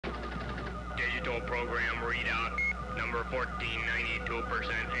digital program readout number 1492%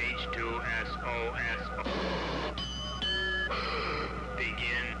 H2SOS.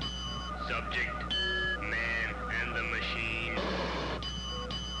 Begin. Subject, man, and the machine.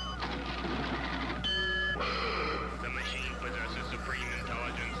 The machine possesses supreme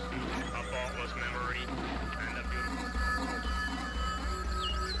intelligence, a faultless memory, and a beautiful...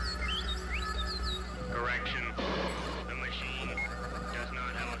 Correction. The machine does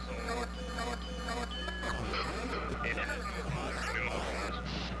not have a soul. It has no thoughts and emotions,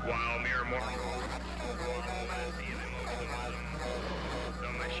 while mere mortals see emotionalism.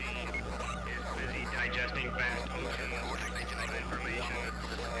 The machine is busy digesting vast oceans of information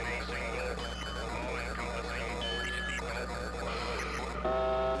in a single, all-encompassing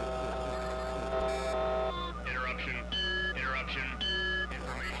interruption,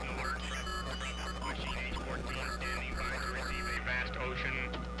 information alert. Machine H14 standing by to receive a vast ocean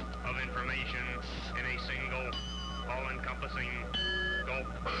of information in a single, all-encompassing gulp.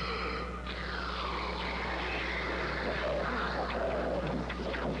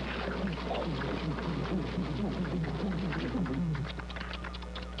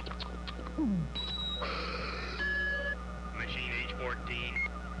 Machine H14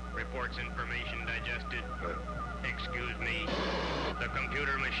 reports information digested. Excuse me. The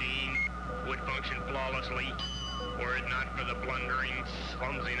computer machine would function flawlessly were it not for the blundering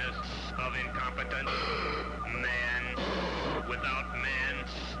clumsiness of incompetent man. Without man,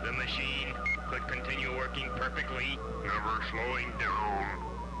 the machine could continue working perfectly, never slowing down,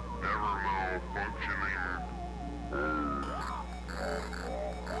 never malfunctioning.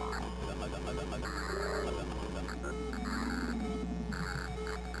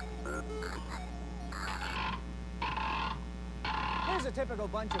 Here's a typical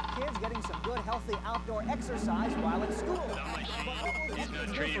bunch of kids getting some good, healthy outdoor exercise while at school. The machine is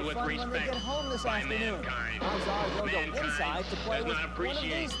not treated with respect when they get home this by afternoon. mankind. Odds are they'll go inside to play does with not one of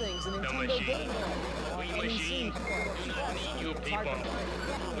appreciate these things, a the Nintendo machine. Game Boy, or We NEC, machines do not need you people.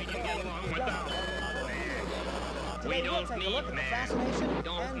 We can get along without man. We Today we'll don't take a need look at the man. fascination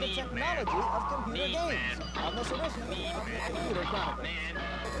Don't and the need technology man. of computer Need games man. on this edition of the Computer Chronicles. Man.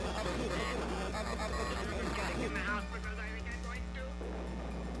 Getting in the house because I think I'm going to.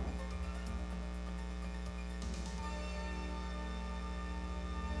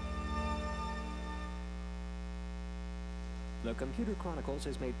 The Computer Chronicles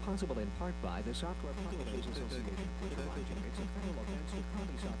is made possible in part by the Software Publishers Association, which provides a federal offense to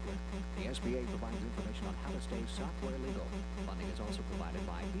copy software. The SBA provides information on how to stay software legal. Funding is also provided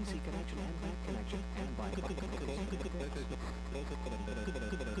by PC Connection and Mac Connection, and by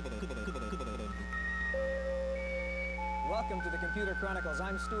Welcome to the Computer Chronicles.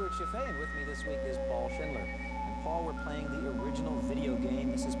 I'm Stuart Chaffee, and with me this week is Paul Schindler. And Paul, we're playing the original video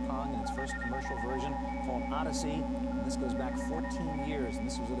game. This is Pong in its first commercial version called Odyssey. And this goes back 14 years, and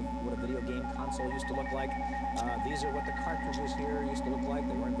this was what a video game console used to look like. These are what the cartridges here used to look like.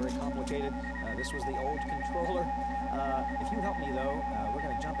 They weren't very complicated. This was the old controller. If you help me, though, we're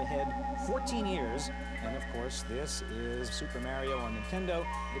going to jump ahead 14 years. And, of course, this is Super Mario on Nintendo.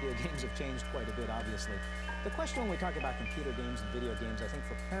 Video games have changed quite a bit, obviously. The question when we talk about computer games and video games, I think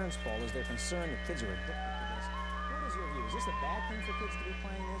for parents, Paul, is their concern that kids are addicted to this. What is your view? Is this a bad thing for kids to be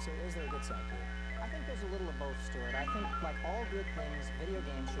playing this, or is there a good side to it? I think there's a little of both, Stuart. I think, like all good things, video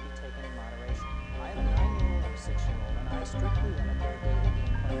games should be taken in moderation. I have a 9-year-old and a 6-year-old, and I strictly limit their daily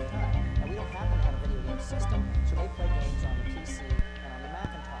game playing time. Now, we don't happen to have a video game system, so they play games on the PC and on the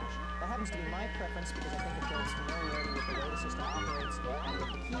Macintosh. That happens to be my preference because I think it builds familiarity with the way the system operates and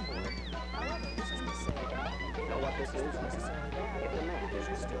with the keyboard. However, this isn't to say that You know what this is? necessarily bad, It's a Mac. because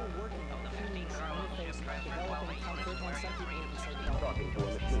you're still working on the human interface, developing comfort, and some people even say developing Talking to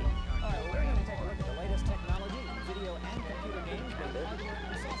a machine. All right, well, we're going to take a look at the latest technology in video and computer games, both hardware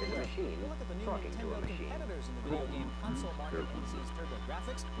and It's a software. machine We'll look at the new talking to a Nintendo machine. competitors in the video game console market, PC's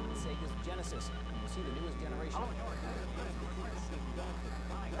TurboGrafx and Sega's Genesis. And we'll see the newest generation.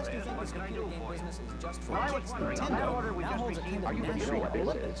 Lest you think this computer game business is just for kids, Nintendo now holds a kind of national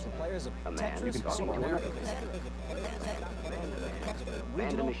Olympics for players of A man, you Tetris, can talk Super to Mario, him.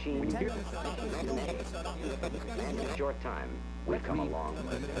 Man the regional, machine here. Nintendo. And in a short time, we've come along.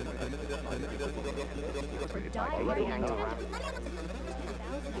 DuDLive13 hanging around.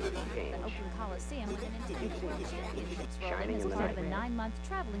 The Oakland Coliseum with an Nintendo World Championships rolling Shining as in the part of a night. 9-month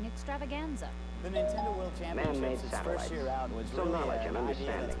traveling extravaganza. The Nintendo World Man-made Championships, its satellites. first year out, was So really knowledge and an idea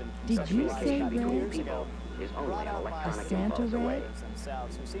that's understanding. been Did you say conceptualized between years people ago. is only Brought an out by electronic Santa impulse away. Ray?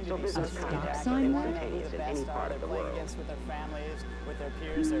 themselves, who seem So to be business so contacts sign are there? instantaneous in any part of the playing world. against with their families, with their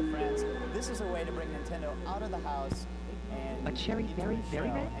peers, their friends. This is a way to bring Nintendo out of the house and A cherry into berry, the very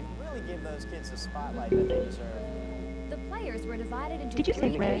show. red? And really give those kids the spotlight that they deserve. The players were divided into Did you say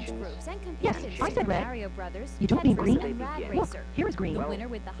three red? age groups and Yes, competed I in said red. Mario Brothers, You don't mean Tetris, green? and Rad Look, Racer. here is green. The Well, winner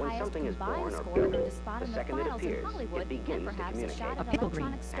with the when highest something is combined born or score built, earned a spot the in the second it finals in appears, Hollywood it begins and to perhaps a communicate. shot A at pickle green.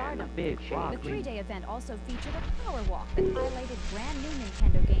 electronic stardom. Big rock The green. three-day event also featured a power walk that highlighted brand new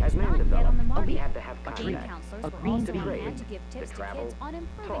Nintendo games As man not yet developed, on the we market. had to have Game contact, counselors A were green also to on trade, hand to give tips to to travel, kids on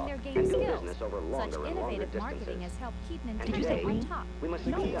improving talk, their game and do skills. business over Such longer and longer innovative distances. marketing has helped keep And Nintendo say today, on green? top. we must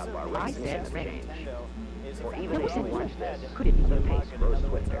No. speed up our I race said against red. change. Is For effective. even Never as you said watch red. this, Could it be the blue? pace grows In other words,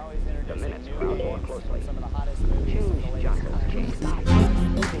 swifter. they're always The introducing minutes new crowd more games, closely. some of the hottest movies from the Change latest jostles times. change.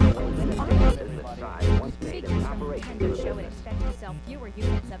 Moving away minute distances that size once made Figures an from operation Nintendo for show it business. expected to sell fewer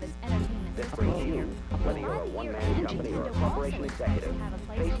units of its entertainment This system brings this you, year. whether you're a By the year one-man end, company or a Nintendo also corporation expects executive, to have a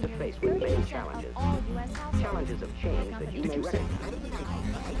place face in to nearly face with many 30% challenges. of all U.S. households. Challenges of change that you may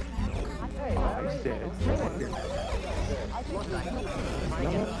recognize. Up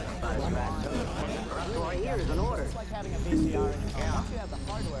to our ears in order. It's like having a VCR in your home. Once you have the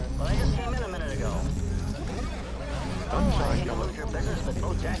hardware, Well, I just came in a minute ago. Oh, I hate to lose your business, but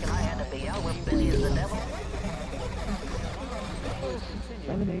both Jack and I had to be out. We're busy as the devil.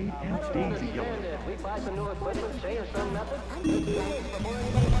 Lemonade I and don't daisy understand yogurt. it. We buy some new equipment, say, or some method, before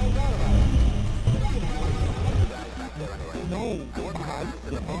anybody finds out about it. No.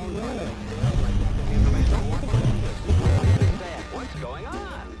 What's going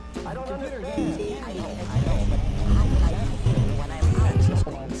on? I don't understand.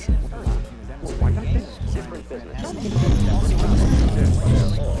 Why not this? Different businesses. All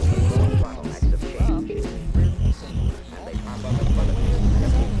bottlenecks of change. And they pop up in front of you.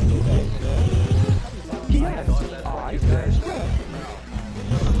 Yes, I said red.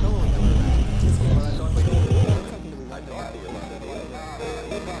 You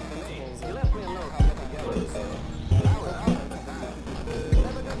left me a note.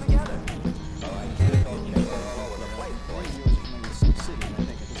 Never got together. Oh, I can't go check her all over the place for you.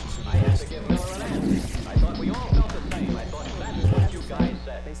 I had to give Miller an answer. I thought we all felt the same. I thought that's what you guys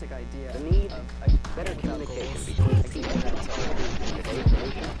said. Basic idea. The need, better communication between people. Today's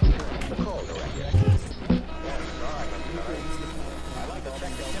solution, the call director. I'd like to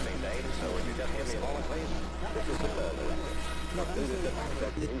check the shipping date, so would you just give me all the please? This is the call director. Leadership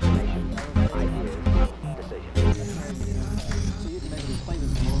aspect, information, ideas, decisions. so you can maybe play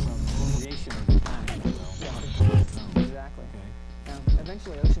with people from creation of the planet. Exactly.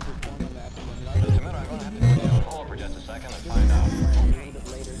 Eventually, oceans would form on that. Mr. Miller, I'm going to have to put you on hold for just a second and find out. A little bit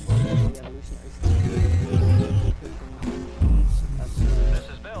later, the evolutionary stage. This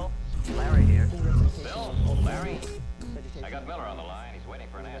is Bill. Larry here. Bill? Larry? I got Miller on the line. He's waiting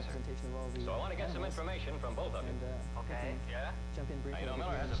for an answer. So I want to get some information from both of you. Okay. Yeah? Jump in briefly. I know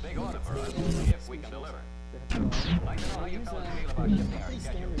Miller has a big order for us, if we can deliver. I'd like to know how you fellas feel about shifting our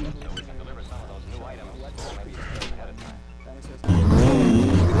schedule so we can deliver some of those new items, or maybe ahead of time.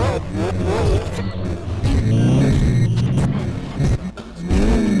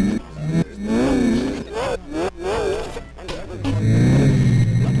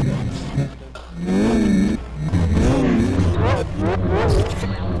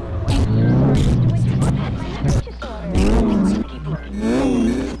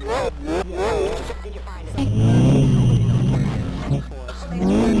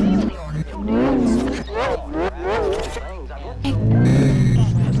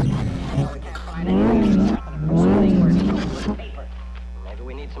 Maybe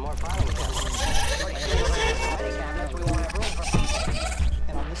we need some more filing cabinets. Many cabinets, we won't have room for.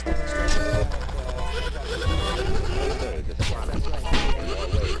 And on this demonstration,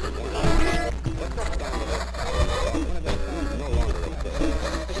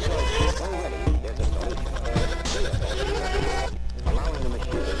 Allowing the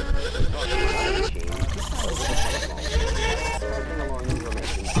machine to talk to another machine over the telephone. Passing along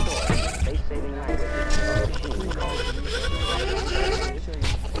information stored, space-saving language of machine code.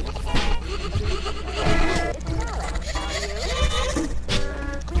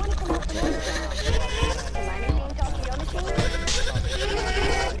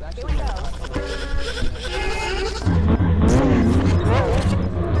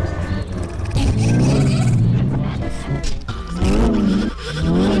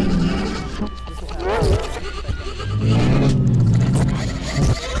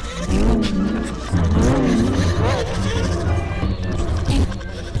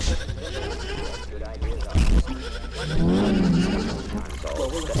 Good ideas are.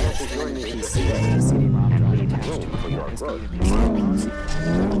 Console that answers your needs today and leaves room for your growth tomorrow.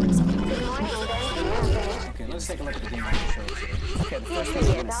 Okay, let's take a look at the game on the show. Okay, the first thing Yes,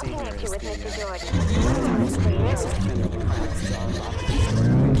 we're going to see I'll here connect is you with the Mr. Jordan. One moment, please. Defender of the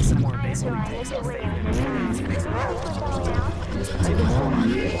Crown. Some more That's when he takes off.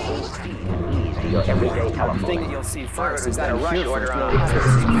 Your everyday telephone. The thing that you'll see first is got that a rush here order first,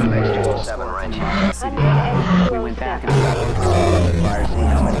 on really, Odyssey. we went back and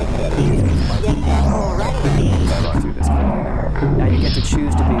through this. Now you get to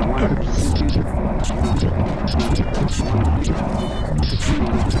choose to be one of those.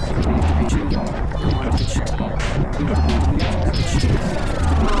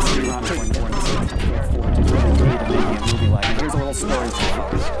 Here's a little story for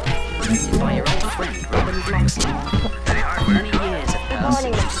you. By your old friend, Robin Bloxley. Many years of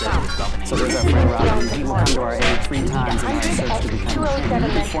personal service. So there's our friend Robin. He will come to our aid 3 times in our search to become a king. You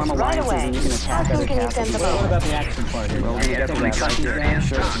can form alliances and you can attack other castles. What about the action part here? Well, we get to that right here.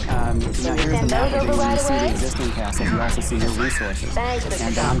 Sure. Now here's the map of the, you see the existing castles. You also see your resources.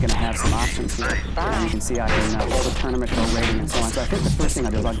 And I'm going to have some options here. And you can see I can hold a tournament, go rating, and so on. So I think the first thing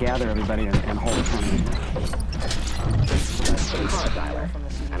I'll do is I'll gather everybody and hold a tournament.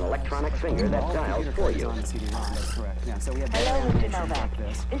 An electronic finger that dials for you. That's correct. Yeah, so we have Hello, Mr. Novak.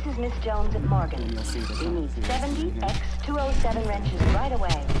 This is Miss Jones at Morgan. You'll see this. We need 70X207 wrenches right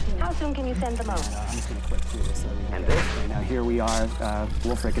away. How soon can you send them over? I'm just going to click through this. And this? Okay, now here we are.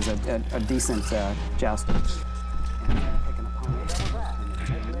 Wolfric is a decent jouster. And pick an opponent.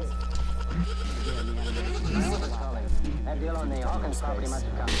 That deal on the Hawkins property must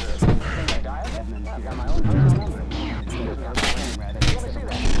have come through. Edmund here.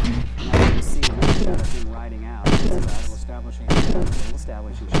 Now you see him riding out. Establishing.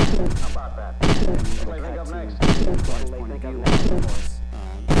 How about that? What do you think of next? Point of view, of course.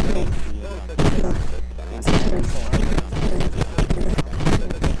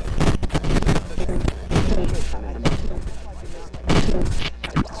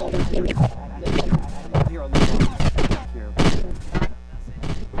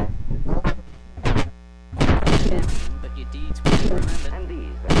 But your deeds will be remembered. And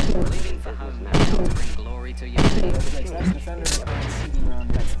these. Leaving for home now to bring glory to your name.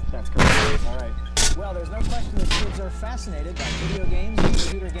 That's correct. All right. Well, there's no question that kids are fascinated by video games and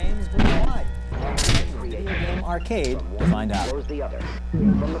computer games worldwide. Video Game Arcade to find out. Goes the other.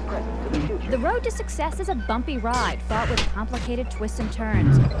 From the present to the future. The road to success is a bumpy ride, fraught with complicated twists and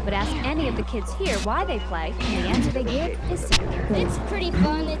turns. But ask any of the kids here why they play, and the answer they give is simple. It's pretty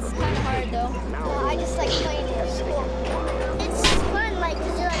fun. It's kind of hard, though. I just like playing it at school. It's fun, like,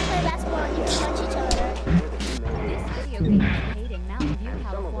 because you like play basketball and you can punch each other. This video game arcade in Mountain View,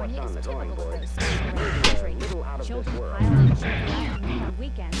 California is typical of those cities around the country. Children pile in children afternoon on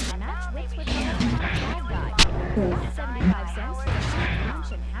weekends and match wits with the electronic guy. 75 cents for a cheap lunch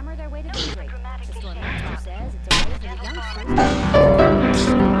and hammer their way to victory. The store manager says it's a way for the youngsters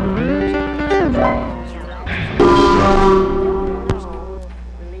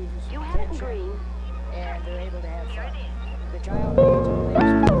You have it in green. And they're able to have fun. The child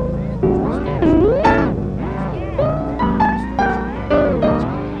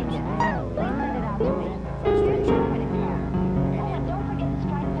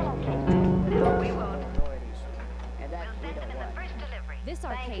This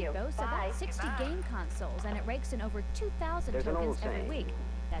arcade boasts about 60 game consoles, and it rakes in over 2,000 There's an old tokens every saying. week.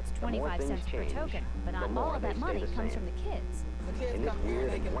 That's The more 25 cents things per change, token, but the not more all of they that stay money the comes same. from the kids. The kids In this come here,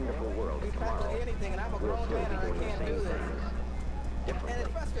 weird they and can wonderful world do tomorrow, practically anything, and I'm a we'll grown still man be and I doing the can't same do this. things. And it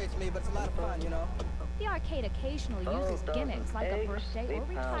Differently. frustrates me, but it's a lot of fun, you know. The arcade occasionally uses gimmicks like a birthday or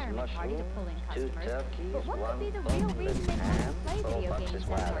retirement party to pull in customers. But what could be the real reason they want to play video games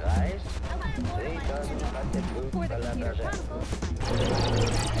anymore? For the Computer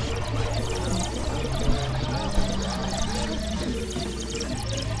Chronicles,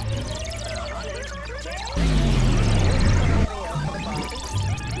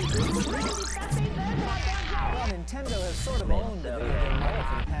 Nintendo has sort of owned the video game market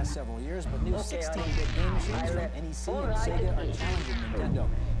for the past several years, but new 16-bit game machines from NEC and Sega are challenging Nintendo.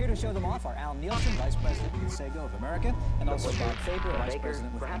 Here to show them off are Al Nielsen, Vice President with Sega of America, and also Bob Faber, Vice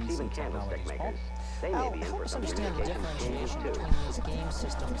President with Perhaps NEC even candlestick Technologies. Paul? makers. They Al, may be in help for us some understand the communication differentiation change, too. between these game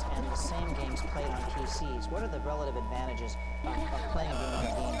systems and the same games played on PCs. What are the relative advantages of playing a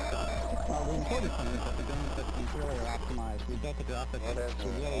game on a game? Well, the important thing is that the games that we really are optimized. We get the graphics to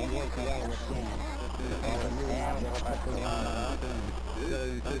really work well with games. And really have the effective on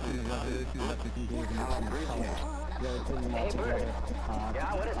really putting them all together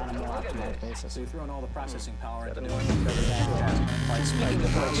on a more optimized basis. So you're throwing all the processing power into doing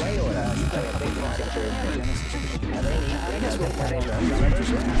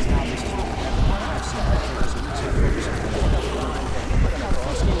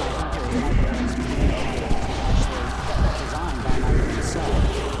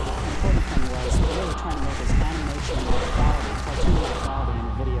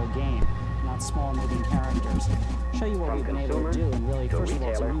moving characters. Show you what we've been able to do, and really, first of all,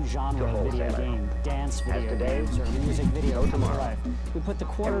 it's a new genre of video game, dance video games, or music video come to life. We put the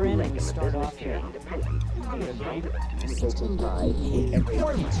quarter in and we start off here. More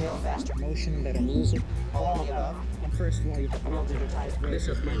detail, faster motion, better music, all of that. And first of all, you have real digitized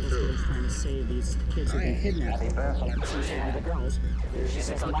version. Michael's trying to save these kids who've been kidnapped. Essentially, one of the girls, she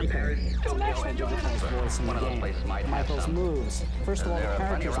says Michael. It's an actual digitized voice in the game. Michael's moves. First of all, the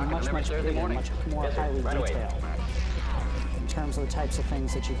characters are much bigger and much more highly detailed in terms of the types of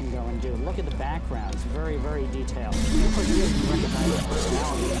things that you can go and do. Look at the backgrounds, very detailed. Of course, you can recognize the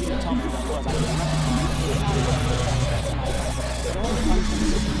personality. You can tell me what it was. But all the fun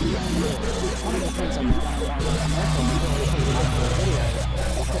things that you can do. One of the things I've done around the commercial videos,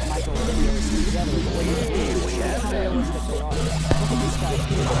 I put Michael's videos together the way they do. How realistic they are. Look at this guy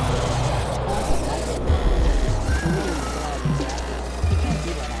here. You can't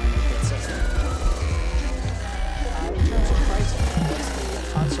do that on an 8-bit system. In terms of pricing, what's the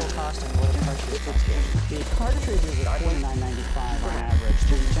console cost and what are the cartridges? The cartridges are $49.95 on average.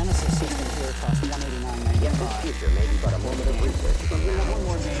 The Genesis system here costs $189.95. One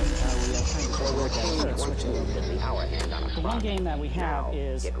more game we are trying to work at. Switching over. The one game that we have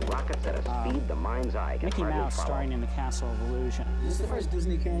is Mickey Mouse starring in the Castle of Illusion. This is the first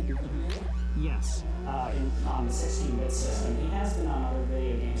Disney character. Yes, on the 16-bit system. He has been on other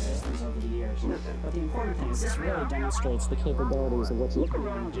video game systems over the years. But the important thing is this really demonstrates the capabilities of what you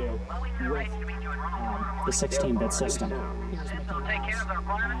can do with the 16-bit system.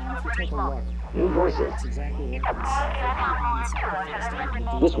 Take a look. New voices.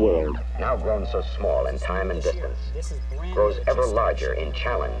 This world, now grown so small in time and distance, grows ever larger in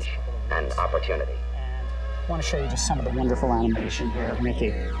challenge and opportunity. I want to show you just some of the wonderful animation here of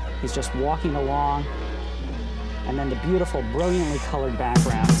Mickey. He's just walking along, and then the beautiful, brilliantly colored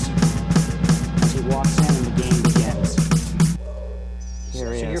backgrounds as he walks in and the game begins.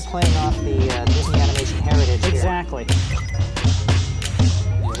 Here he is. So you're playing off the Disney Animation heritage here. Exactly.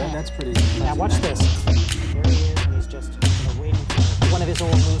 Yeah, that's pretty. Now watch this. There he is, and he's just waiting for one of his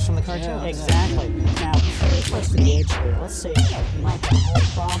old moves from the cartoon. Yeah, exactly. Now, very close to the edge here. Let's see. You might have a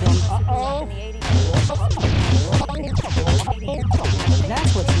whole problem.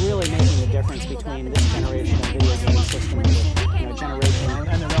 That's what's really making the difference between this generation of video game system and the generation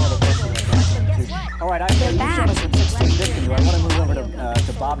and the relative All right, you've shown us what 16-bit can do. I want to move over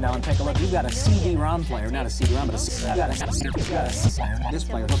to Bob now and take a look. You've got a CD-ROM player, not a CD-ROM, but this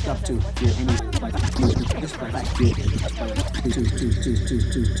player hooked up to your this player.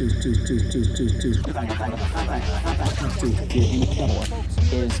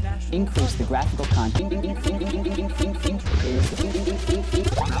 Is increase the graphical content. The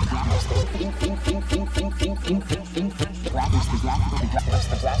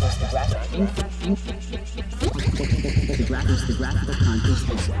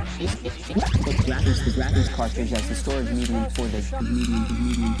graphics cartridge as the storage medium for the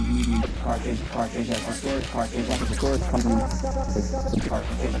medium cartridge as the storage cartridge as the storage cartridge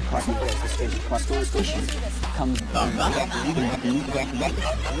comes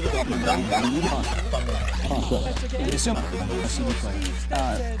CD player.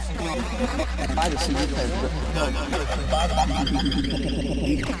 Buy the CD player.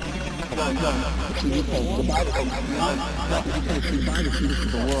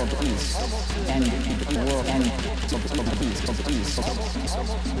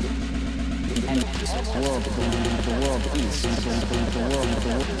 The world peace and the world and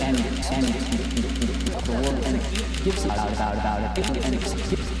the peace and the world peace and the world and gives about it and it's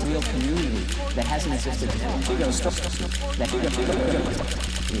real community that hasn't existed before.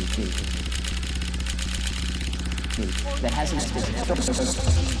 That hasn't existed before.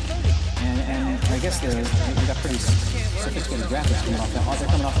 And I guess they've got pretty sophisticated graphics coming off. They're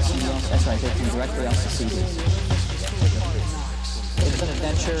coming off the CD. That's right, they come directly off the CD. It's an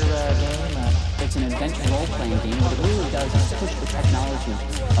adventure game. It's an adventure role-playing game. What it really does is push the technology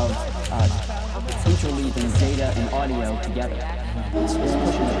of interleaving data and audio together. It's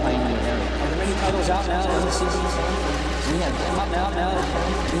pushing the pioneer area. Are there many titles out now on the CD? We have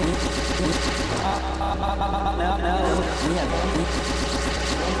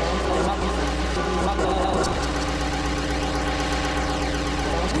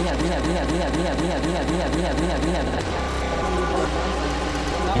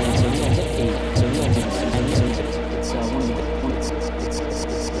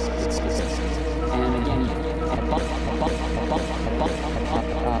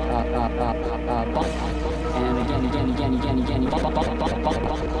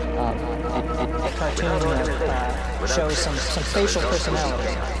cartoon shows some facial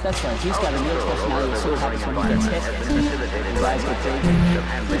personality. That's right. He's got a real personality. So happens when he gets hit. The guys get big.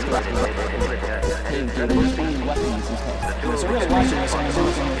 He's got exploding weapons and stuff. So really watching this, I'm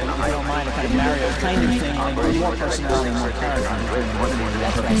doing, if you don't mind, a kind of Mario kind of thing, like more personality, more character.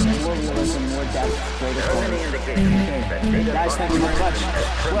 That's right. More realism, more depth, greater quality. Guys, thank you very much.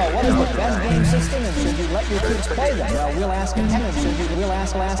 Well, what is the best game system, and should you let your kids play them? Well, we'll ask him. We'll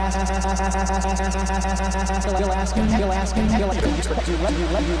ask him. Just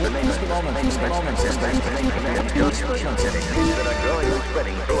a moment. That are growing and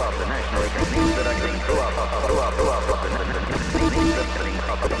spreading throughout the national economy, that are getting throughout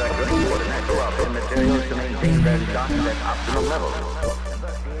the materials to maintain their stocks at optimum levels.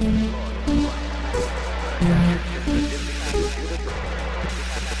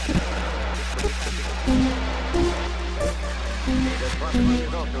 The process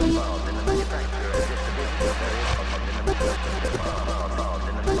is also involved in the manufacture and distribution of various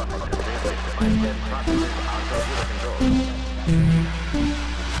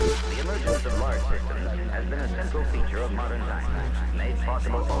The emergence of large systems has been a central feature of modern times, made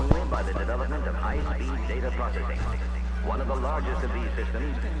possible only by the development of high-speed data processing. One of the largest of these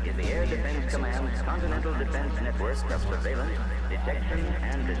systems is the Air Defense Command's Continental Defense Network of surveillance, detection,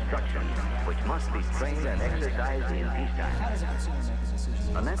 and destruction, which must be trained and exercised in peacetime.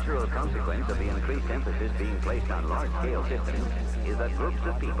 A natural consequence of the increased emphasis being placed on large-scale systems is that groups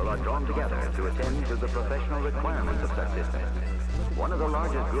of people are drawn together to attend to the professional requirements of such systems. One of the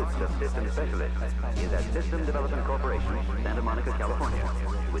largest groups of system specialists is at System Development Corporation, Santa Monica, California,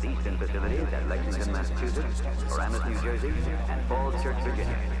 with eastern facilities at Lexington, Massachusetts, Paramus, New Jersey, and Falls Church,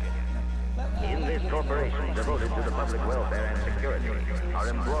 Virginia. In this corporation devoted to the public welfare and security are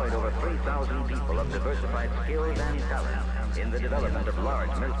employed over 3,000 people of diversified skills and talents in the development of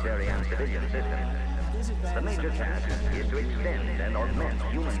large military and civilian systems. The major task is to extend and augment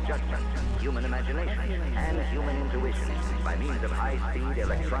human judgment, human imagination, and human intuition by means of high-speed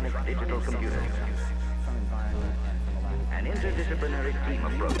electronic digital computers. An interdisciplinary team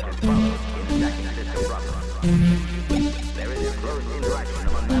approach is followed in attacking system problems. There is close interaction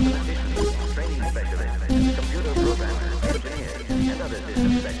among mathematicians, training specialists, computer programmers, engineers, and other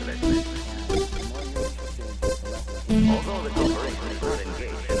system specialists. Although the corporation is not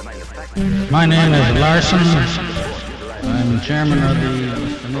engaged in the manufacture... My name is Larson. I'm chairman of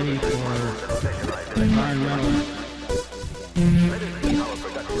the Committee for Environmental... Let us see how a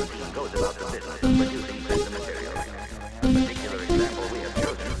production team goes about the business of producing system materials. A particular example we have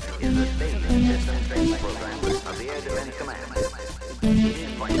chosen is the Stage System Training Program of the Air Defense Command. It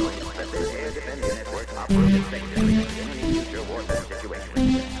is vital that this Air Defense Network operates effectively in any future warfare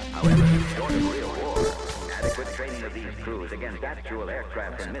situation. However, short of real war, adequate training of these crews against actual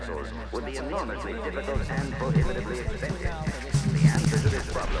aircraft and missiles would be enormously difficult and prohibitively expensive. The answer to this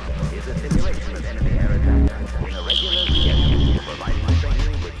problem is the simulation of enemy air attack in a regular schedule, providing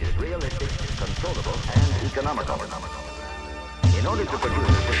training which is realistic, controllable, and economical. In order to produce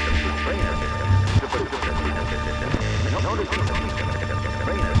a system to train a system, to produce a system, in order to train a system,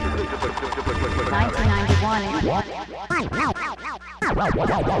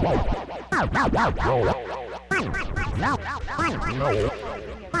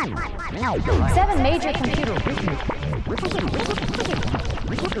 7 major computers.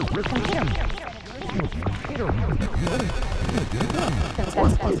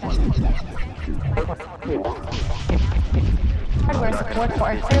 Hardware support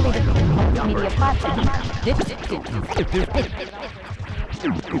for a clearly defined media platform.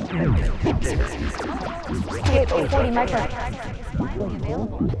 40 micro.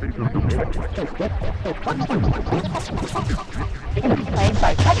 Played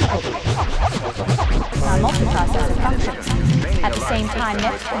by technical multiprocessor functions. At the same time,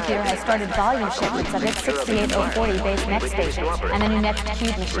 Next Computer has started volume shipments of its 68040-based Next Station and a new Next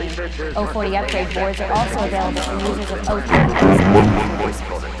Cube machine. 040 upgrade boards are also available for users of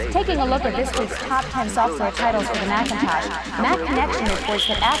 010. Taking a look at this week's top 10 software titles for the Macintosh, Mac Connection reports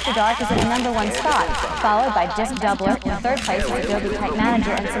that After Dark is at the #1 spot, followed by Disk Doubler. In third place is Adobe Type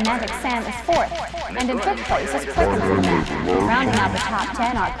Manager, and Semantic SAM is fourth. And in fifth place is Clipper for the Mac. Rounding out the top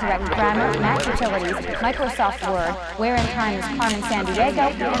 10 are Correct Grammar, Mac Utilities, Microsoft Word, Where in Time is Carmen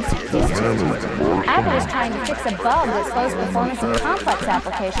Sandiego, and Substitute. Apple is trying to fix a bug that slows performance of complex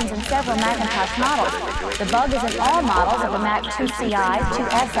applications in several Macintosh models. The bug is in all models of the Mac 2CI,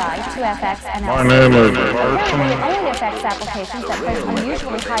 2SI, 2FX, and LC. Apparently, it only affects applications that place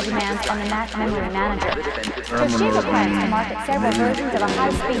unusually high demands on the Mac Memory Manager. Toshiba plans to market several versions of a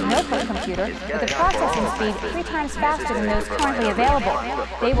high-speed notebook computer with a processing speed 3 times faster than those currently available.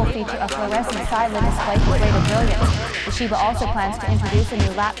 They will feature a fluorescent side-lit display for greater brilliance. Toshiba also plans to introduce a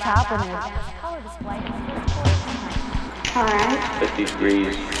new laptop with an advanced color display in the first quarter of 50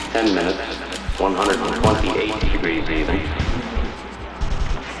 degrees, 10 minutes, 128 degrees even.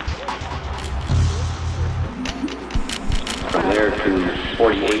 From there to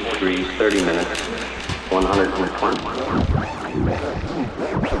 48 degrees, 30 minutes, 120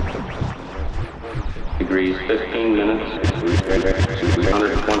 degrees, 15 minutes,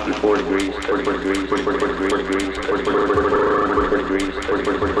 124 degrees, 34 degrees, 44 degrees, 44 degrees,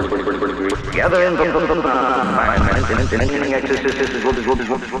 44 degrees. Gather in exercises will be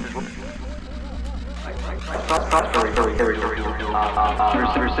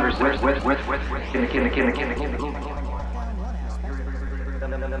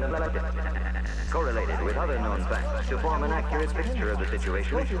correlated with other known facts to form an accurate picture of the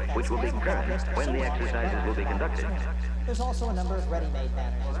situation, which will be current when the exercises will be conducted. There's also a number of ready-made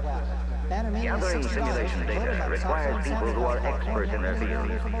banners as well. Gathering simulation data requires people who are experts in their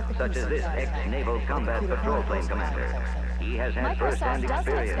field, such as this ex-Naval Combat Patrol Plane Commander. He has had first-hand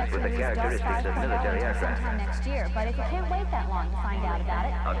experience with the characteristics of military aircraft. next year, but if you can't wait that long to find out about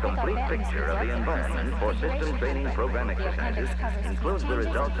it, A complete picture of the environment for system training program exercises includes the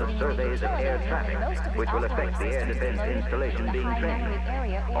results of surveys of air traffic, which will affect the air defense installation being trained.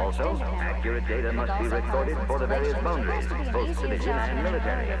 Also, accurate data must be recorded for the various boundaries, both civilian and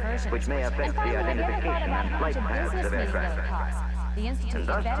military, which may affect the identification and flight paths of aircraft. And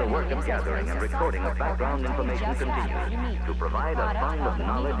thus the work of gathering and recording of background information continues to provide a fund of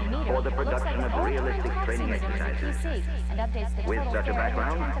knowledge for the production of realistic training exercises. With such a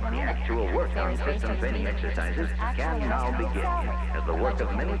background, the actual work on system training exercises can now begin, as the work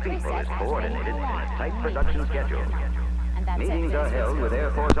of many people is coordinated in a tight production schedule. Meetings are held with Air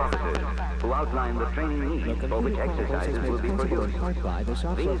Force officers who outline the training needs for which exercises will be produced.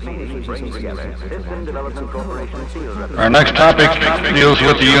 These meetings bring together System Development Corporation field representatives. Our next topic deals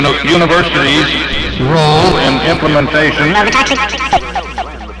with the university's role in implementation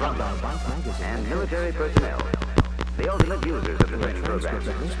and military personnel, the ultimate users of the training program,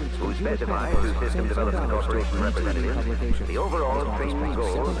 who specify to System Development Corporation representatives the overall training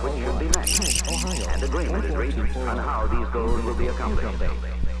goals which should be met, and agreement is reached on how these goals will be accomplished.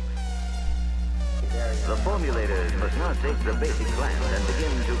 The formulators must now take the basic plans and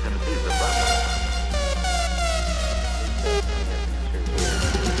begin to conceive the problem.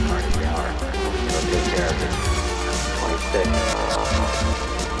 Take care of it. 26.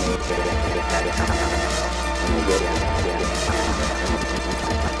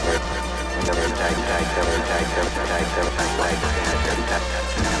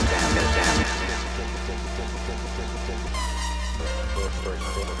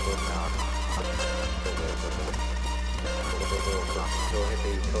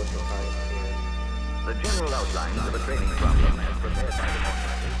 The general outlines of a training problem as prepared by the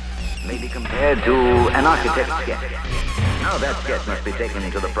formulators may be compared to an architect's sketch. Now that sketch must be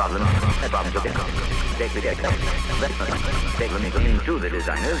taken to the problem. That problem to take the sketch. That must be taken to the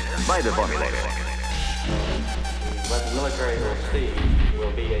designers by the formulator. What the military will see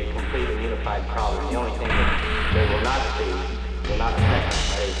will be a complete and unified problem. The only thing that they will not see will not affect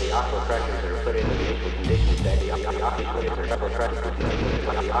is the aqua pressures that are put into the initial conditions that the aqua pressures are several pressures.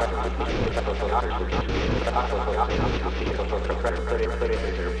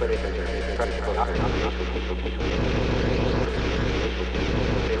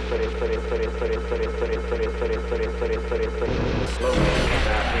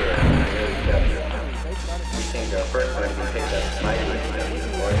 We think our first one can take up mighty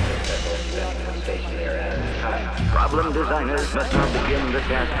more successful spending the station there at time. Problem designers must now begin the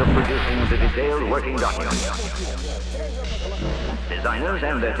task of producing the detailed working documents. Designers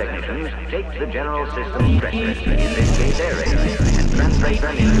and their technicians take the general system stresses, in this case air rays, and translate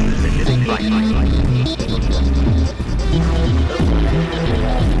them into specific flight lines.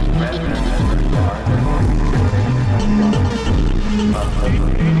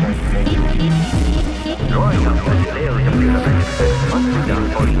 Drawing up the detailed computer metrics must be done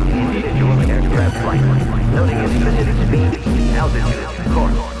for each individual aircraft flight, noting its specific speed, altitude,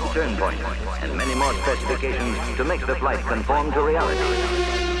 course, turn point, and many more specifications to make the flight conform to reality.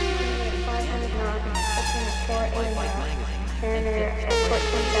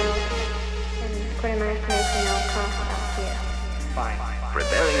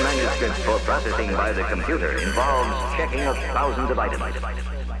 Preparing manuscripts for processing by the computer involves checking of thousands of items.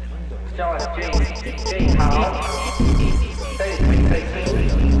 Stars J Howell,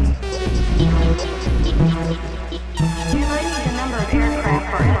 3313. Realizing the number of aircraft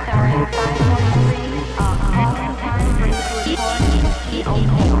for SRN 543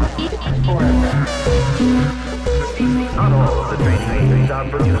 4 aircraft. Not all of the training aids are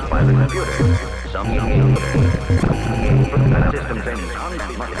produced by the computer. Some system training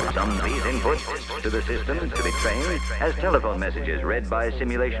some of these inputs to the system to be trained as telephone messages read by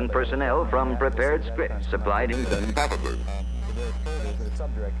simulation personnel from prepared scripts supplied in the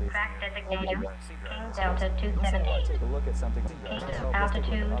Track designator, King Delta 278.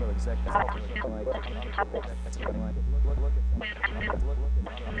 Altitude.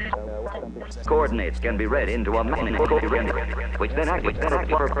 Coordinates can be read into a map, which then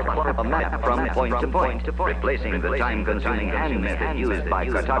activates a map from point to point, replacing the time-consuming hand method used by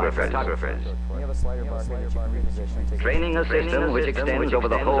cartographers. Training a system which extends over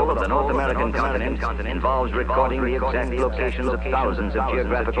the whole of the North American continent involves recording the exact locations of thousands of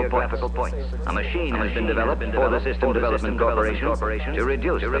geographical points. A machine has been developed for the System Development Corporation to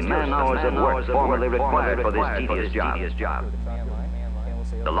reduce the man-hours of work formerly required for this tedious job.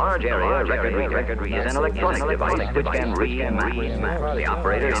 The large area record reader is an electronic device which can read maps. The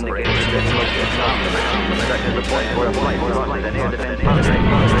operator indicates the location on the map, such as the point where a flight crosses an air defense boundary.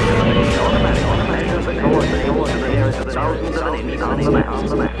 The machine automatically measures the coordinates to the nearest thousands of an inch on the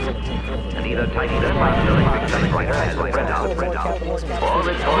map. And either types them by an electric typewriter as a printout, or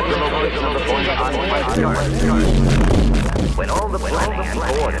records the location of the point on one card. When all the planning and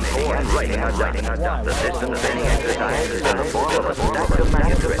coordinating and writing are done, the system training exercise is in the form of a stack of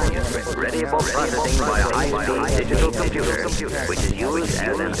manuscripts ready for processing by a high-speed digital computer, which is used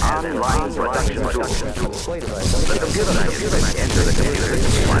as an online production tool. The computer manuscripts enter the computer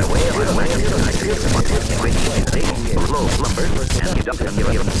by way of a website, which takes slow slumbers and deductions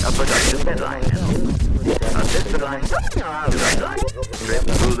a production deadline. A system trip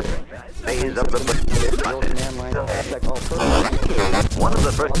through the phase of the process. One of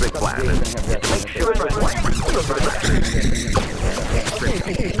the first requirements is to make sure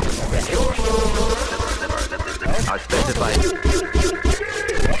are specified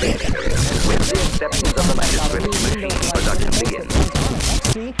with the acceptance of the manuscript machine production begins.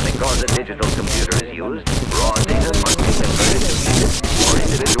 Because a digital computer is used, raw data must be converted to units or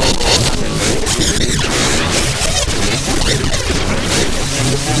individual codes converted to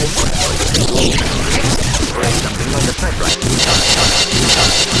something like a typewriter.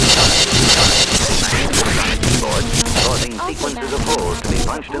 Causing sequences of holes to be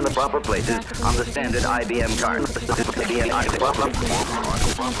punched in the proper places on the standard IBM card.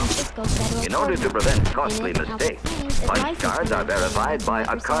 In order to prevent costly mistakes, punch cards are verified by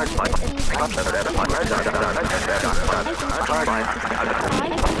a card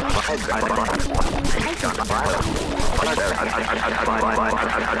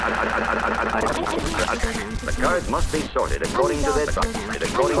The cards must be sorted according to their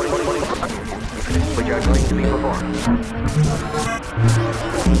which are going to be performed.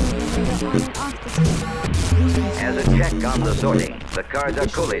 As a check on the sorting, the cards are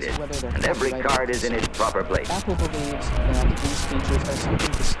collated, and every card is in its proper place. Apple believes that these features are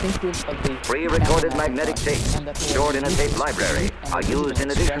something distinctive of the pre-recorded magnetic tapes stored in a tape library are used in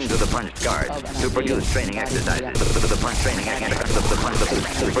addition to the punched cards to produce training exercises. The punch training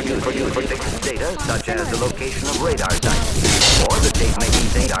produce data such as the location of radar sites or the tape-making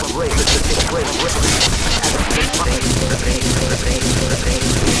data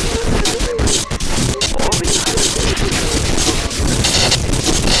all these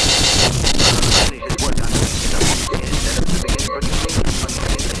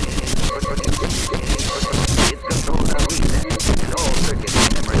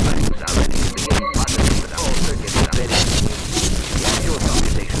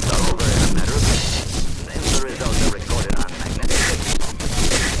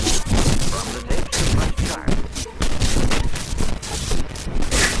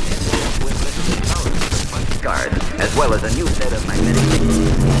as well as a new set of magnetic tapes.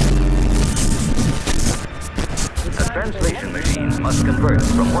 A translation machine must convert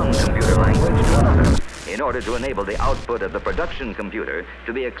from one computer language to another in order to enable the output of the production computer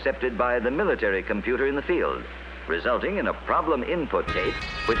to be accepted by the military computer in the field, resulting in a problem input tape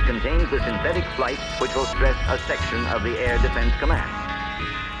which contains the synthetic flight which will stress a section of the Air Defense Command.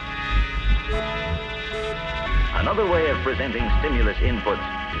 Another way of presenting stimulus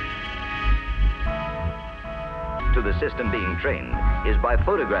inputs to the system being trained is by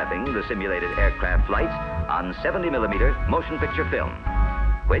photographing the simulated aircraft flights on 70mm motion picture film,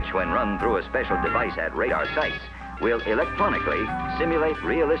 which when run through a special device at radar sites will electronically simulate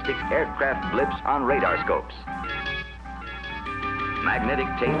realistic aircraft blips on radar scopes. Magnetic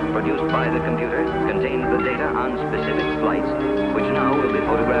tape produced by the computer contains the data on specific flights, which now will be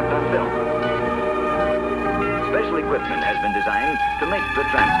photographed on film. Special equipment has been designed to make the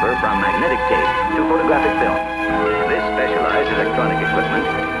transfer from magnetic tape to photographic film. This specialized electronic equipment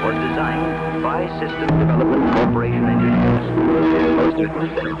was designed by System Development Corporation engineers who is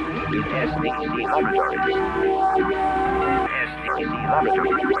hosted in SDC Laboratories. SDC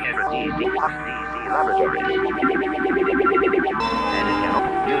Laboratories. And it can be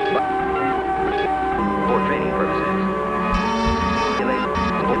used for training purposes.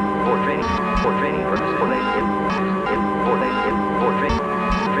 For training purposes.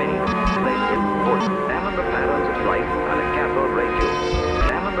 Examine the patterns of light on a cathode ray tube.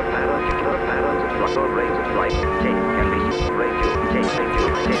 Examine the patterns of cathode rays of light. Tape can be ray tube. Tape.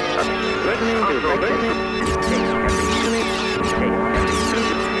 Listening to tape can be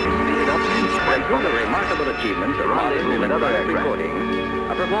speeded up and spread through the remarkable achievements of rendezvous and other recordings.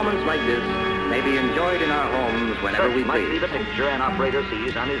 A performance like this may be enjoyed in our homes whenever we please. Might be the picture an operator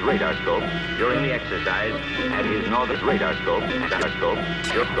sees on his radar scope during the exercise at his northern radar scope. His radar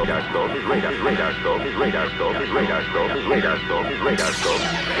scope, his radar scope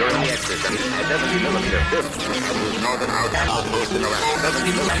during the exercise at 70 millimeter film. Whose northern outpost in around 70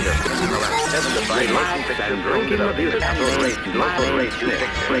 millimeter film around 75 motion picture drinking the beautiful race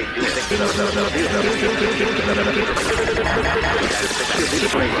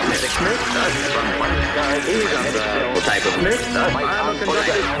type of mix.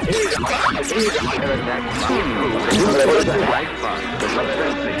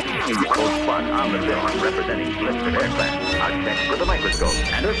 Spots on the film representing flips of aircraft are checked with a microscope.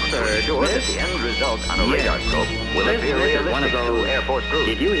 And a third, or the end result on a radar scope will appear realistic to Air Force crews.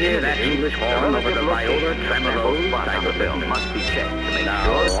 Did you hear that English horn over the viola tremolo type of film? Must be checked to make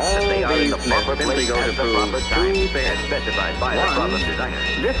sure that they are in the proper place at the proper time, as specified by the problem designer.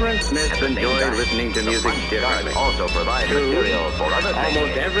 Different Smiths enjoy listening to music differently. Also provide material for other things.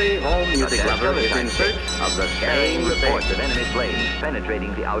 Almost every home music lover is in search of the same reports of enemy planes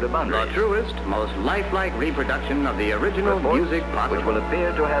penetrating the outer boundary. The truest, most lifelike reproduction of the original music possible, which will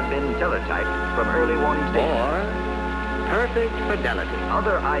appear to have been teletyped from early warning stations. Or perfect fidelity.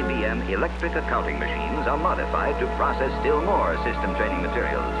 Other IBM electric accounting machines are modified to process still more system training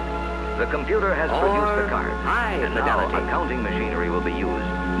materials. The computer has produced the card, and now accounting machinery will be used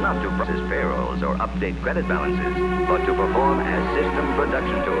not to process payrolls or update credit balances, but to perform as system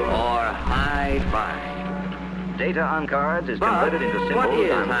production tool. Or hi-fi. Data on cards is converted into symbols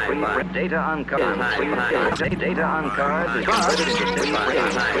on free print. Data on cards is converted into free Data on cards is converted into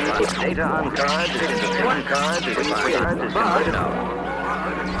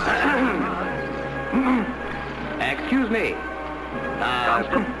Excuse me.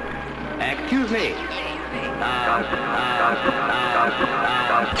 Excuse me.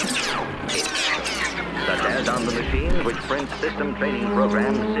 Such as on the machine which prints system training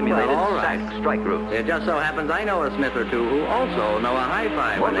programs simulated strike groups. It just so happens I know a Smith or two who also know a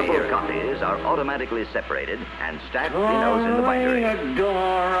hi-fi. Multiple copies are automatically separated and stacked in the bindery.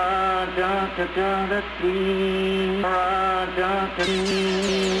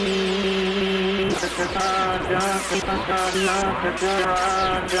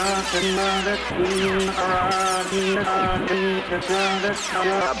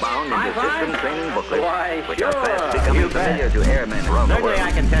 Bound in the system training booklet, which are fast becoming familiar to airmen around the world.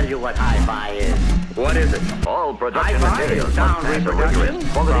 I can tell you what hi-fi is. What is it? All production materials must pass a rigorous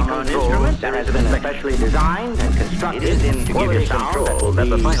quality control that has been specially designed and constructed. It is in quality control that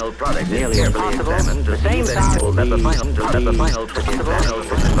the final product is carefully examined to see that the final product is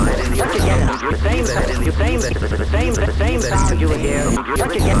specified in the same sound you hear.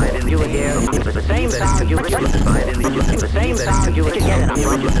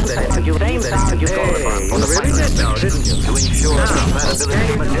 To ensure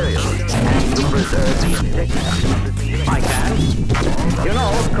compatibility of materials and to preserve the integrity. I can. You know,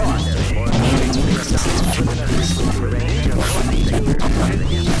 of course.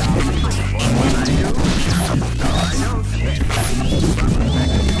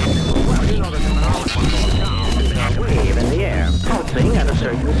 Wave in the air, pulsing at a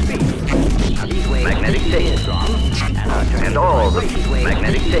certain speed. Magnetic tape, and all the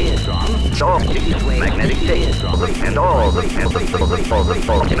magnetic tape, magnetic tape, and all the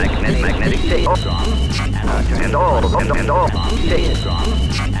magnetic tape,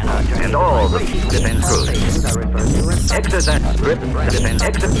 and all the defense crews. Exercise script,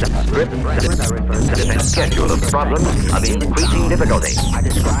 defense schedule of problems of increasing difficulty.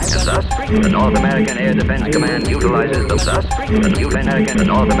 And thus, the North American Air Defense Command utilizes the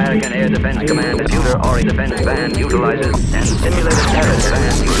North American Air Defense Command computer-oriented defense band utilizes and simulated terrorist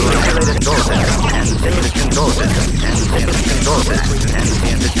band utilizes control center and Stimulus control system and stimulus control system and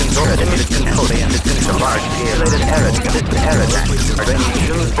stimulus control large-scale error attacks are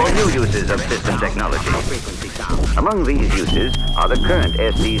solutions for new uses of system technology. Among these uses are the current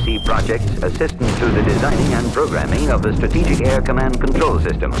SDC project's assistance to the designing and programming of the Strategic Air Command Control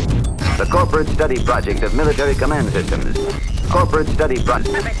System, the Corporate Study Project of Military Command Systems, Corporate Study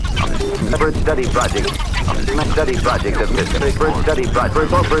Project of Systems, Corporate Study Project of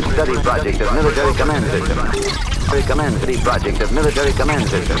Military Command Systems, Project of Military Command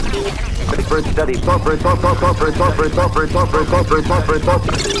Systems, Corporate Study Project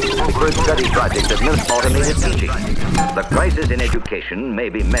of Automated Teaching. The crisis in education may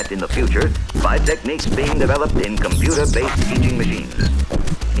be met in the future by techniques being developed in computer-based teaching machines.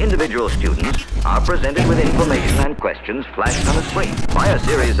 Individual students are presented with information and questions flashed on a screen. By a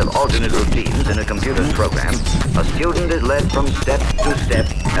series of alternate routines in a computer's program, a student is led from step to step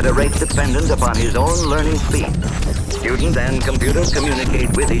at a rate dependent upon his own learning speed. Student and computer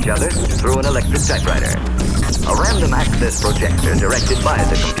communicate with each other through an electric typewriter. A random access projector directed by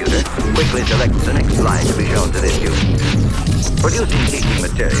the computer quickly selects the next slide to be shown to the student. Producing teaching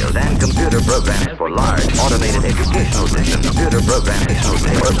materials and computer programs for large automated educational systems. Computer programming for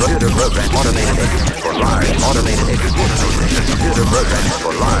large automated educational systems. Computer programs for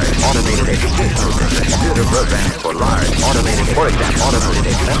large automated educational systems. Computer programs for large automated, for example, automated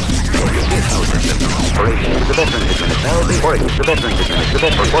educational systems. Operations the Veterans Administration. For example, the Veterans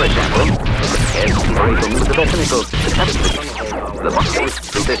Administration. For example, operations the Veterans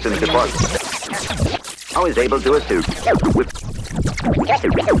the Systems Department now is able to assist with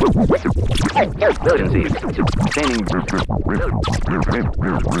emergencies containing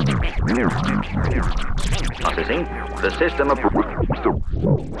processing the system of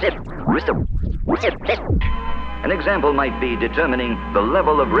an example might be determining the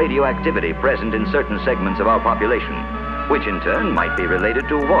level of radioactivity present in certain segments of our population, which in turn might be related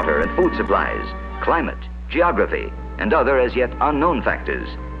to water and food supplies, climate, geography, and other as yet unknown factors.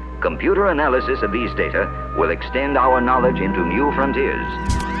 Computer analysis of these data will extend our knowledge into new frontiers.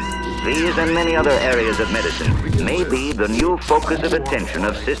 These and many other areas of medicine may be the new focus of attention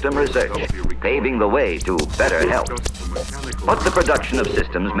of system research, paving the way to better health. But the production of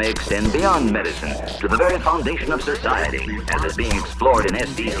systems may extend beyond medicine to the very foundation of society, as is being explored in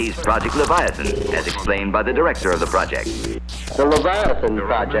SDC's Project Leviathan, as explained by the director of the project. The Leviathan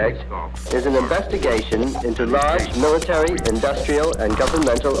project is an investigation into large military, industrial, and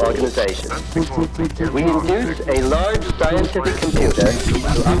governmental organizations. We induce a large scientific computer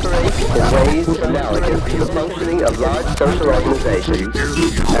to operate in ways analogous to the functioning of large social organizations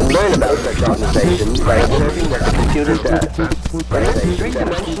and learn about such organizations by observing what the computer does. It is a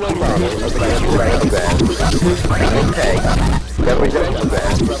three-dimensional model of the program.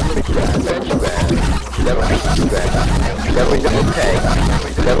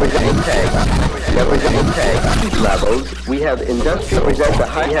 Levels. We have industrial represent the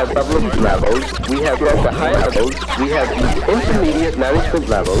high public levels. We have the higher levels. We have the intermediate management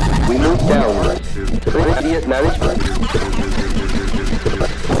levels. We move downward to the intermediate management.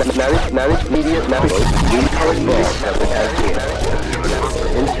 Intermediate levels. We correspond as here.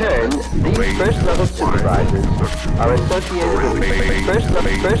 In turn, these first-level supervisors are associated with first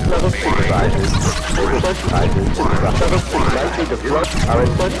level supervisors are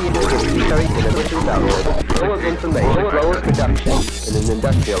associated with military inhibition levels, flow of information, flow of production in an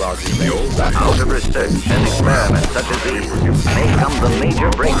industrial organization. Out of research and experiments such as these may come the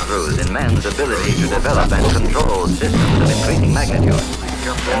major breakthroughs in man's ability to develop and control systems of increasing magnitude.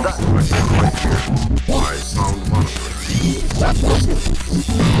 And thus, I found one of them.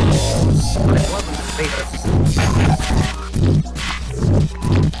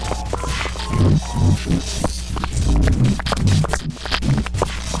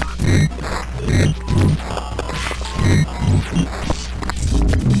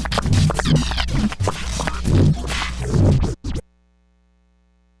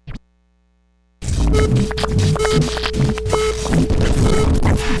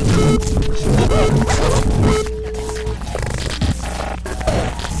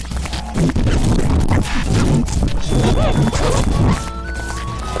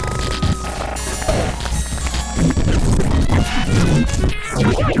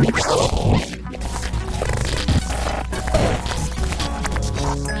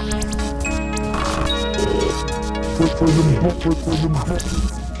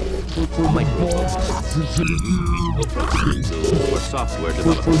 For software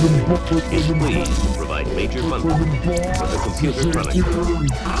development, is pleased to provide major funding for the Computer Chronicle,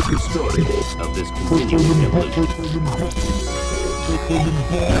 the story of this continuing evolution. Welcome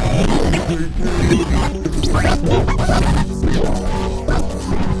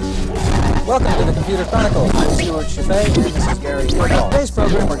to the Computer Chronicles. I'm Stuart Chaffee, and this is Gary Woodall. In today's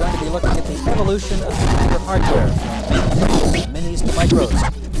program, we're going to be looking at the evolution of computer hardware, from minis to micros.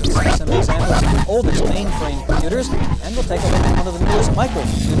 We'll see some examples of the oldest mainframe computers, and we'll take a look at one of the newest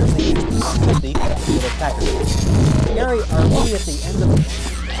microcomputers, the HP-50 Hewlett Packard. Gary, are we at the end of the...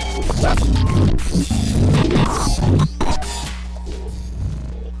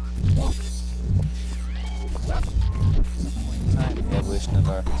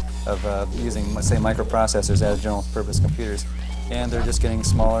 of using, say, microprocessors as general-purpose computers, and they're just getting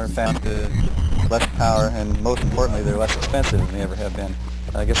smaller, faster, less power, and most importantly, they're less expensive than they ever have been.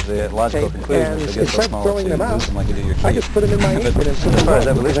 I guess the logical conclusion is they get so small to use them like you do your keys. I just put them in my apron and put as far as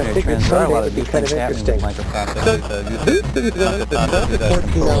them evolutionary trends, there are a lot of new things happening with microprocessors.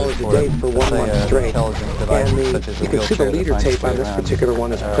 14 hours a day for 1 month straight, and you can see the leader tape on this particular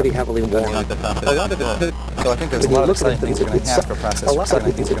one is pretty heavily worn. So I think there's a lot of exciting things we're going to have for processors. A lot of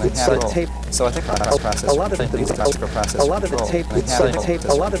things we're going to have for tape. So I think processors. A lot of the tape. A lot of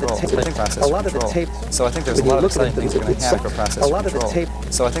the tape. So I think there's a lot of exciting things we're going to have for processors. A lot of the tape.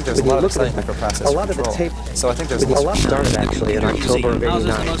 So I think there's a lot of exciting microprocessors. A lot of the tape. So I think there's a lot started actually in October of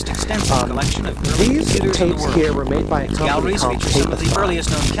 '89. These tapes here were made by a company called Some of the earliest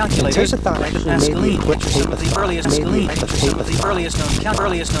known calculators, like the Pascaline, some of the earliest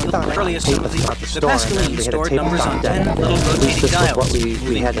The Pascaline stored numbers on 10 little rotating dials,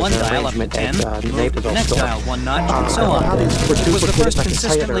 moving one dial up to 10, moved the next dial one notch, and so on. It was the first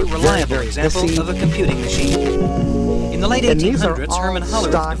consistently reliable example of a computing machine. In the late 1800s, Herman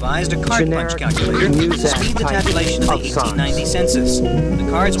Hollerith devised a card punch calculator to speed the tabulation of the 1890 census. The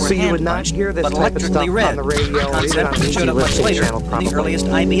cards were hand-punched, but electrically read, a concept that showed up much later in the earliest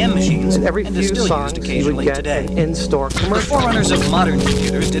IBM machines and is still used occasionally today. The forerunners of modern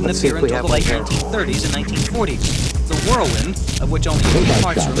computers didn't appear until the late 1930s and 1940s. The Whirlwind, of which only a few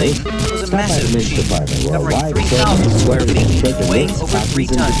parts remain, was a massive machine, covering 3,000 square feet, weighing over 3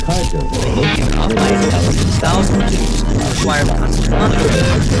 tons. Making it offline thousands of tubes required constant monitoring.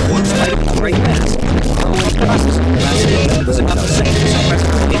 In spite of the great mass, the Whirlwind processor capacity was about the same as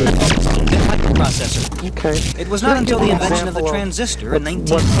the microprocessor. It was not until the invention of the transistor in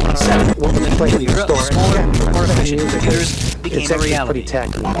 1947 that the new era of smaller, more efficient computers became a reality.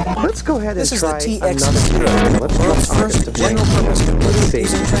 Let's go ahead and try another world's first general-purpose computer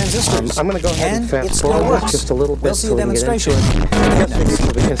using transistors. I'm going to go ahead and fast forward works just a little bit so we can get into it.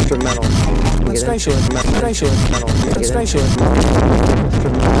 The instrumental. Demonstration. Is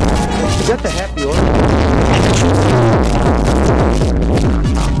that the happy organ?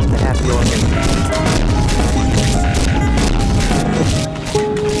 The happy organ.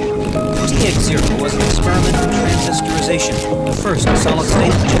 DX0 was an experiment in transistorization, the first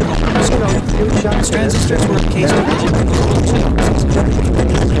solid-state general-purpose computer. Its transistors were encased in little convertible tubes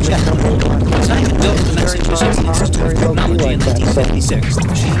Designed and built at the Massachusetts Institute of Technology in 1956, the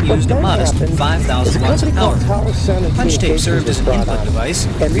machine used a modest 5,000 watts of power. The punch tape served as an input device,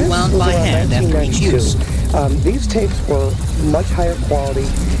 rewound by hand after each use. These tapes were much higher quality.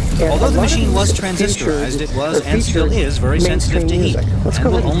 Although the machine was transistorized, it was and still is very sensitive to heat, and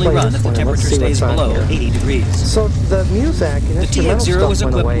will only run if the temperature stays below 80 degrees. So the music the TX0 was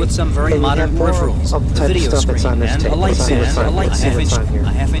equipped with some very modern peripherals, a video screen, and a light stand, a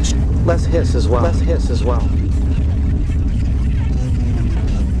half-inch. Less hiss as well.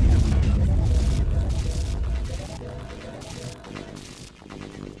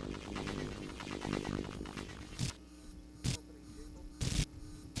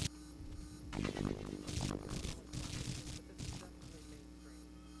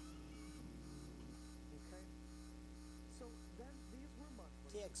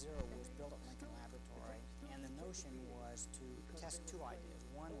 DuDLive13 was built at Lincoln Laboratory, and the notion was to test two ideas.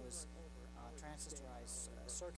 One was transistorized circuits.